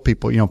always tell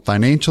people, you know,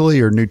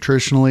 financially or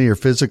nutritionally or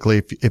physically,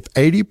 if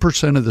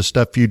 80% of the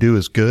stuff you do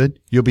is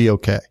good, you'll be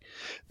okay.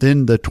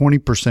 Then the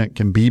 20%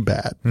 can be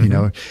bad. Mm-hmm. You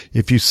know,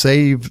 if you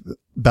save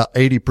about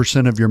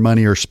 80% of your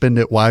money or spend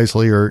it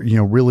wisely or, you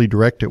know, really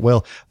direct it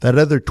well, that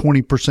other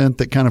 20%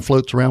 that kind of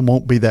floats around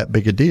won't be that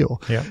big a deal.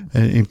 Yeah.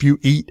 And if you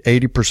eat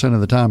 80%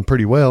 of the time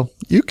pretty well,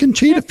 you can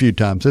cheat a few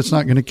times. It's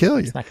not going to kill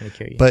you. It's not going to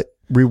kill you. But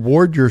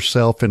reward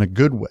yourself in a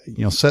good way.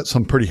 You know, set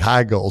some pretty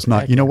high goals.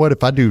 Not, you know what,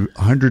 if I do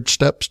 100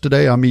 steps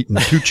today, I'm eating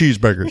 2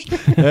 cheeseburgers.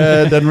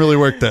 It doesn't really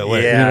work that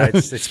way. Yeah. You know?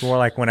 It's more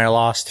like when I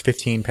lost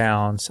 15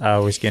 pounds, I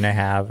was going to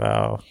have,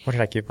 what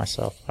did I give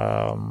myself?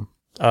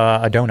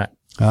 A donut.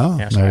 Oh,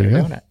 So I there had you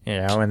a go. donut,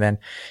 and then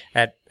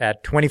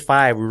at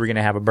 25, we were going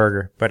to have a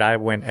burger, but I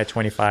went at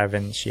 25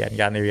 and she hadn't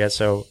gotten there yet.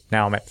 So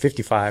now I'm at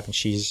 55 and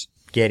she's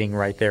getting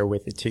right there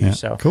with it too. Yeah,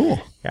 So cool.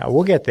 Yeah,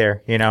 we'll get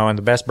there, and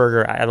the best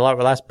burger, the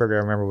last burger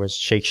I remember was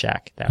Shake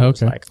Shack. That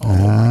was Okay. like, oh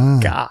my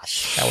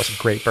gosh, that was a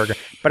great burger.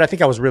 But I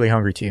think I was really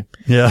hungry too.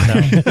 Yeah.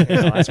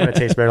 That's when it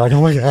tastes better. Like,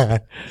 oh my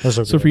God. That's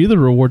so So good. for you, the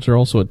rewards are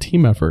also a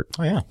team effort.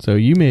 Oh yeah. So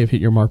you may have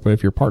hit your mark, but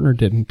if your partner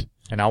didn't,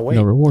 And I'll wait.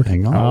 no reward.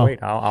 Hang on. I'll Oh, wait.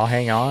 I'll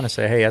hang on and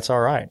say, hey, that's all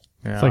right.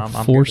 it's like I'm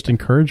good forced with it.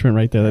 encouragement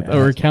right there,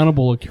 or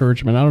accountable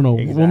encouragement. I don't know.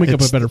 We'll make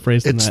up a better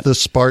phrase than It's that. the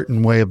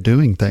Spartan way of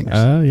doing things.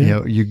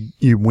 Yeah.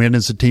 You win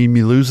as a team,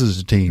 you lose as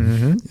a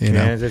team.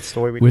 Yeah, it's the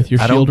way we With do it.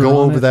 your I don't shield go around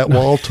over it. that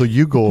wall till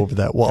you go over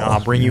that wall.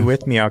 I'll bring you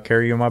with me. I'll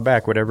carry you on my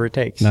back, whatever it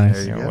takes.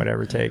 Nice.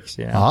 Whatever it takes.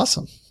 Yeah.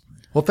 Awesome.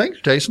 Well, thanks,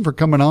 Jason, for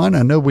coming on.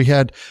 I know we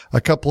had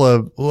a couple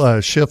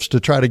of shifts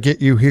to try to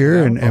get you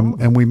here,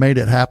 and we made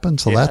it happen.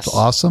 So that's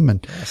awesome.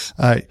 And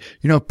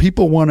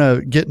people want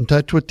to get in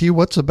touch with you.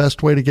 What's the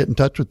best way to get in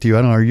touch with you?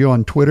 I don't know. Are you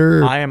on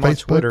Twitter? Or I am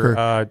Facebook, on Twitter.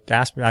 or-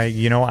 Ask me.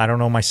 I don't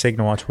know my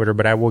signal on Twitter,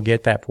 but I will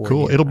get that for you.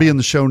 Cool. It'll be in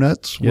the show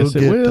notes. Yes,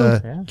 We'll it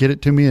get, will. get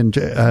it to me, and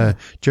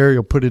Jerry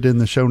will put it in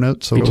the show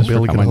notes, so He we'll just be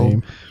able to forgot get a my hold.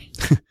 name.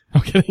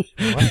 I'm kidding.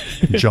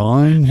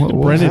 John, what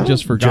was Brendan that?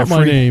 just forgot my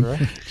Jeffrey? name.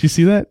 Did you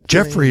see that?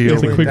 Jeffrey,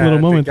 It's a over quick there. little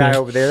moment The guy there.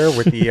 over there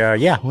with the yeah,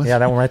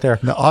 that one right there.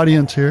 The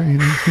audience here,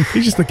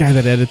 He's just the guy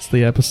that edits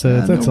the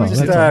episodes. That's all.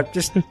 Just, That's all.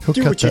 just He'll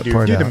do cut what you that do.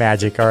 part Do the out.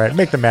 magic. All right,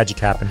 make the magic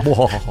happen.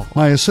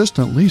 my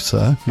assistant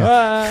Lisa.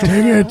 Yeah.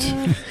 Dang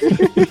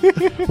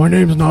it! My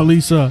name's not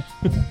Lisa.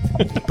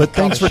 But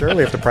thanks for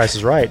Surely, if the price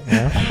is right.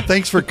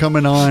 thanks for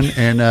coming on,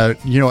 and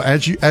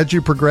as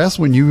you progress,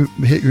 when you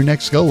hit your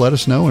next goal, let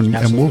us know, and we'll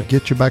Absolutely.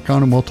 get you back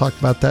on, and we'll talk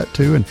about that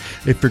too. And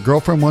if your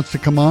girlfriend wants to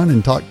come on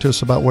and talk to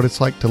us about what it's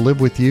like to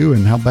live with you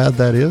and how bad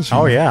that is,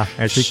 Oh yeah,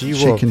 and she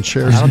will. can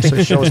share. I don't think some-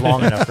 the show's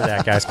long enough for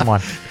that, guys. Come on.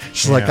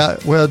 She's like,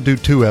 I'll do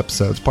 2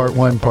 episodes, part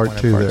 1, part 2.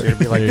 Part two. There. It'll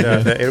be like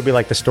it'll be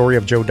like the story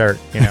of Joe Dirt.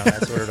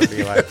 That's what it'll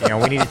be like.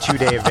 We need a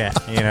 2-day event.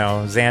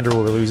 Xander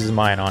will lose his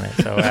mind on it.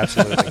 So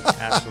absolutely.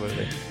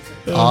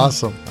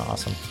 Awesome.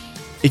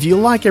 If you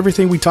like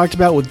everything we talked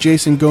about with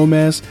Jason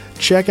Gomez,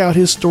 check out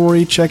his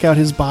story, check out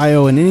his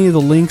bio, and any of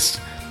the links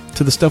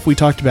to the stuff we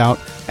talked about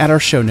at our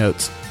show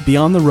notes,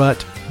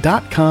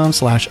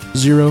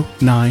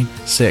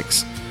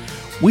 beyondtherut.com/096.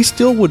 We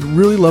still would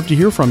really love to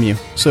hear from you.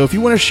 So if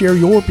you want to share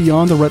your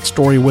Beyond the Rut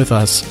story with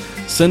us,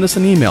 send us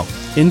an email,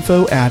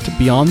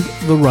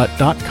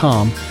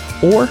 info@beyondtherut.com,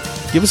 or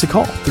give us a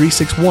call,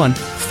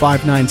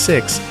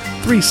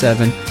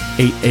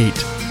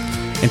 361-596-3788.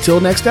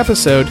 Until next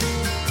episode,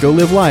 go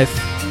live life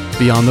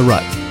beyond the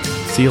rut.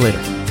 See you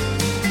later.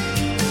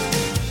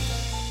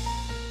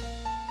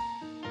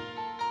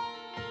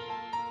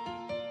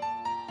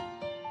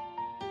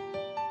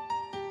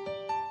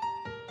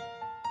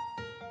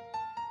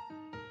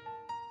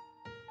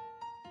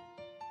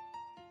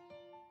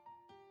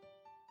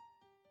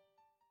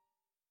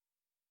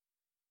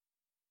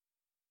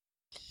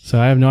 So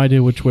I have no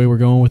idea which way we're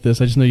going with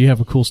this. I just know you have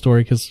a cool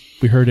story because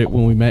we heard it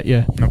when we met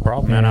you. No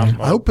problem, man. I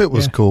hope it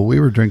was cool. We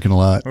were drinking a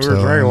lot. We were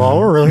very well.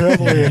 We were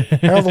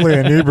heavily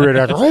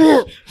inebriated.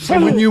 So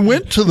when you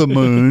went to the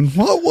moon,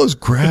 what was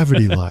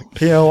gravity like?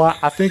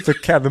 I think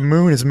the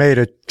moon is made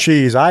of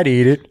cheese. I'd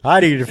eat it.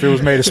 I'd eat it if it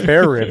was made of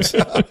spare ribs.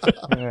 I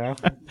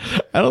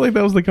don't think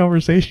that was the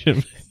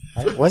conversation.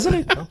 Wasn't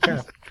it? Okay.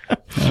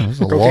 It was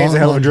a Cocaine's a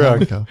hell of a long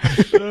drug. time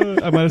ago.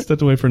 I might have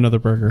stepped away for another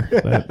burger.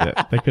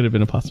 That could have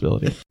been a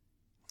possibility.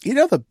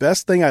 The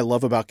best thing I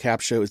love about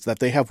Capshow is that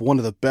they have one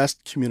of the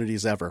best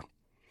communities ever.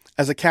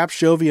 As a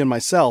Capshovian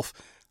myself,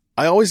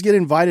 I always get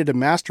invited to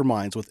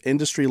masterminds with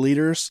industry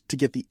leaders to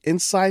get the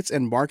insights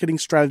and marketing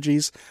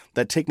strategies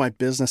that take my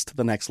business to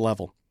the next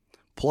level.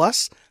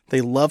 Plus,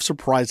 they love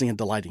surprising and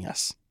delighting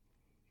us.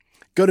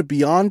 Go to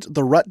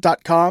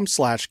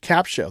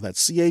beyondtherut.com/capshow,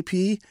 that's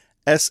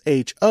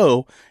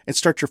CAPSHO, and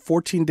start your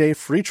 14-day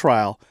free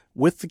trial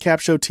with the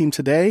Capshow team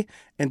today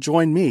and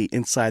join me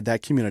inside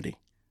that community.